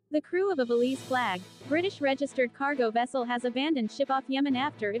The crew of a Belize-flagged, British-registered cargo vessel has abandoned ship off Yemen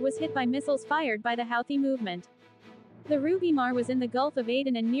after it was hit by missiles fired by the Houthi movement. The Ruby Mar was in the Gulf of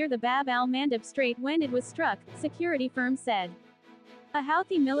Aden and near the Bab al-Mandeb Strait when it was struck, security firms said. A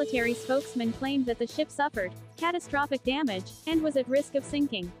Houthi military spokesman claimed that the ship suffered catastrophic damage and was at risk of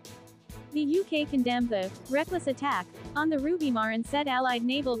sinking. The UK condemned the reckless attack on the Ruby Mar and said Allied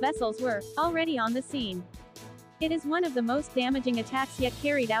naval vessels were already on the scene. It is one of the most damaging attacks yet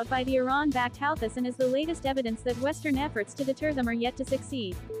carried out by the Iran-backed Houthis and is the latest evidence that Western efforts to deter them are yet to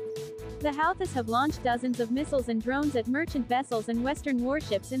succeed. The Houthis have launched dozens of missiles and drones at merchant vessels and Western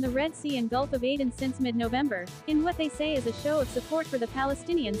warships in the Red Sea and Gulf of Aden since mid-November, in what they say is a show of support for the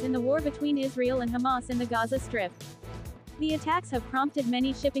Palestinians in the war between Israel and Hamas in the Gaza Strip. The attacks have prompted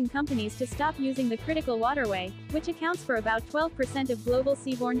many shipping companies to stop using the critical waterway, which accounts for about 12% of global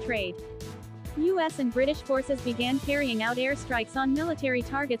seaborne trade. U.S. and British forces began carrying out airstrikes on military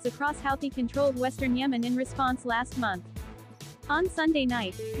targets across Houthi-controlled western Yemen in response last month. On Sunday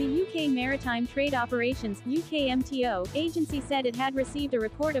night, the UK Maritime Trade Operations (UKMTO) agency said it had received a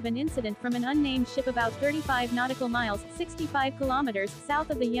report of an incident from an unnamed ship about 35 nautical miles (65 kilometers) south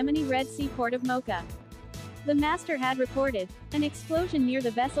of the Yemeni Red Sea port of Mocha. The master had reported an explosion near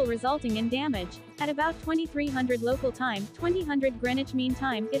the vessel resulting in damage. At about 2300 local time, 2000 Greenwich Mean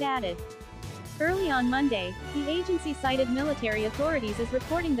Time, it added. Early on Monday, the agency cited military authorities as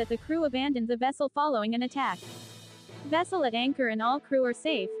reporting that the crew abandoned the vessel following an attack. Vessel at anchor and all crew are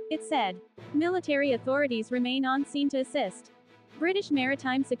safe, it said. Military authorities remain on scene to assist. British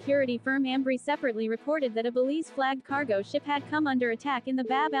maritime security firm Ambry separately reported that a Belize-flagged cargo ship had come under attack in the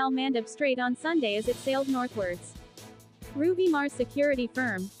Bab al-Mandeb Strait on Sunday as it sailed northwards. Ruby Mar's security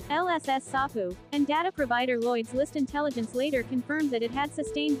firm, LSS Sapu, and data provider Lloyd's List Intelligence later confirmed that it had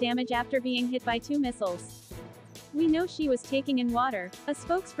sustained damage after being hit by 2 missiles. "We know she was taking in water," a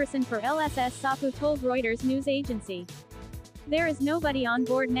spokesperson for LSS Sapu told Reuters news agency. "There is nobody on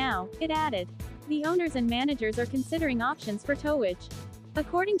board now," it added. The owners and managers are considering options for towage.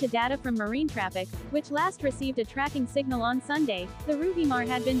 According to data from Marine Traffic, which last received a tracking signal on Sunday, the Ruby Mar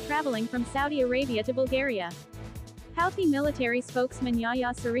had been traveling from Saudi Arabia to Bulgaria. Houthi military spokesman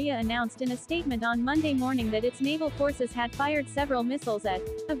Yahya Sarriya announced in a statement on Monday morning that its naval forces had fired several missiles at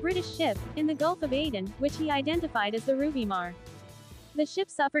a British ship in the Gulf of Aden, which he identified as the Ruby Mar. The ship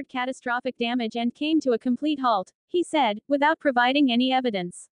suffered catastrophic damage and came to a complete halt, he said, without providing any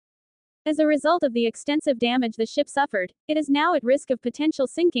evidence. As a result of the extensive damage the ship suffered, it is now at risk of potential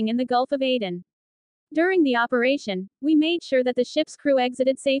sinking in the Gulf of Aden. During the operation, we made sure that the ship's crew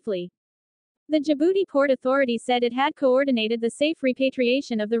exited safely. The Djibouti Port Authority said it had coordinated the safe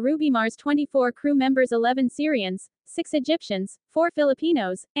repatriation of the Ruby Mar's 24 crew members, 11 Syrians, 6 Egyptians, 4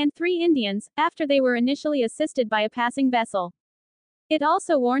 Filipinos, and 3 Indians, after they were initially assisted by a passing vessel. It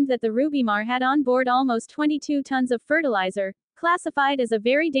also warned that the Ruby Mar had on board almost 22 tons of fertilizer, classified as a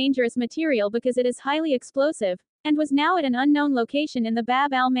very dangerous material because it is highly explosive, and was now at an unknown location in the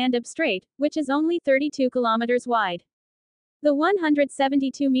Bab al-Mandeb Strait, which is only 32 kilometers wide. The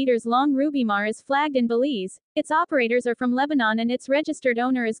 172 meters long Ruby Mar is flagged in Belize, its operators are from Lebanon and its registered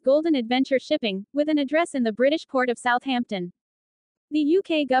owner is Golden Adventure Shipping, with an address in the British port of Southampton. The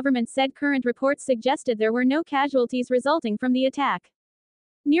UK government said current reports suggested there were no casualties resulting from the attack.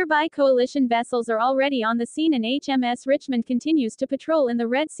 Nearby coalition vessels are already on the scene and HMS Richmond continues to patrol in the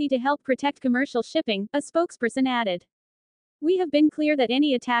Red Sea to help protect commercial shipping, a spokesperson added. "We have been clear that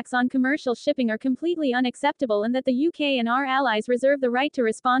any attacks on commercial shipping are completely unacceptable and that the UK and our allies reserve the right to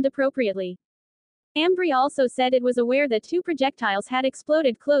respond appropriately." Ambry also said it was aware that 2 projectiles had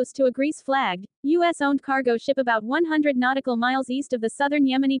exploded close to a Greece-flagged, US-owned cargo ship about 100 nautical miles east of the southern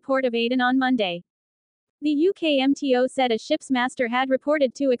Yemeni port of Aden on Monday. The UKMTO said a ship's master had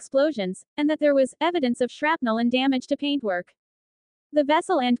reported 2 explosions, and that there was evidence of shrapnel and damage to paintwork. The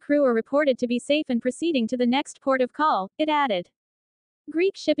vessel and crew are reported to be safe and proceeding to the next port of call, it added.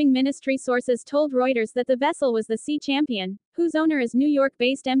 Greek shipping ministry sources told Reuters that the vessel was the Sea Champion, whose owner is New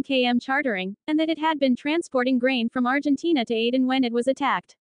York-based MKM Chartering, and that it had been transporting grain from Argentina to Aden when it was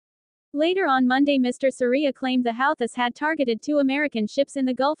attacked. Later on Monday, Mr. Sarriya claimed the Houthis had targeted 2 American ships in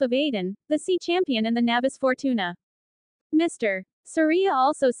the Gulf of Aden, the Sea Champion and the Navis Fortuna. Mr. Sarriya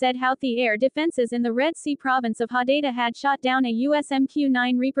also said Houthi air defenses in the Red Sea province of Hodeidah had shot down a US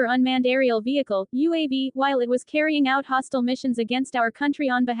MQ-9 Reaper unmanned aerial vehicle, UAV, while it was carrying out hostile missions against our country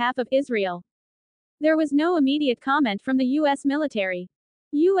on behalf of Israel. There was no immediate comment from the US military.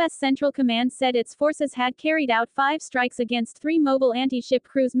 U.S. Central Command said its forces had carried out 5 strikes against 3 mobile anti-ship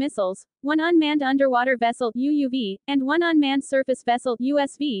cruise missiles, 1 unmanned underwater vessel (UUV), and 1 unmanned surface vessel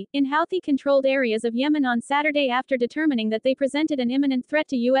 (USV) in Houthi-controlled areas of Yemen on Saturday after determining that they presented an imminent threat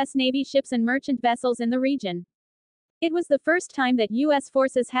to U.S. Navy ships and merchant vessels in the region. It was the first time that U.S.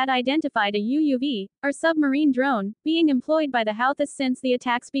 forces had identified a UUV, or submarine drone, being employed by the Houthis since the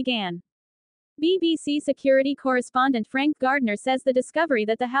attacks began. BBC security correspondent Frank Gardner says the discovery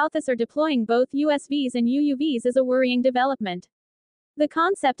that the Houthis are deploying both USVs and UUVs is a worrying development. The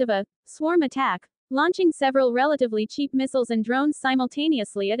concept of a swarm attack, launching several relatively cheap missiles and drones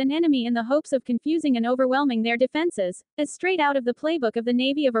simultaneously at an enemy in the hopes of confusing and overwhelming their defenses, is straight out of the playbook of the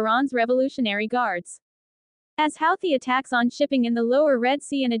Navy of Iran's Revolutionary Guards. As Houthi attacks on shipping in the lower Red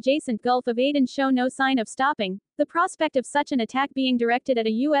Sea and adjacent Gulf of Aden show no sign of stopping, the prospect of such an attack being directed at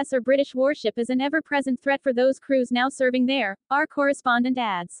a U.S. or British warship is an ever-present threat for those crews now serving there, our correspondent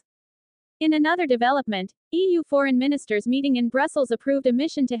adds. In another development, EU foreign ministers meeting in Brussels approved a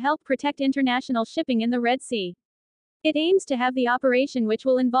mission to help protect international shipping in the Red Sea. It aims to have the operation, which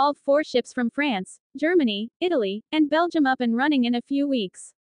will involve 4 ships from France, Germany, Italy, and Belgium, up and running in a few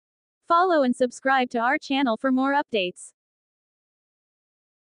weeks. Follow and subscribe to our channel for more updates.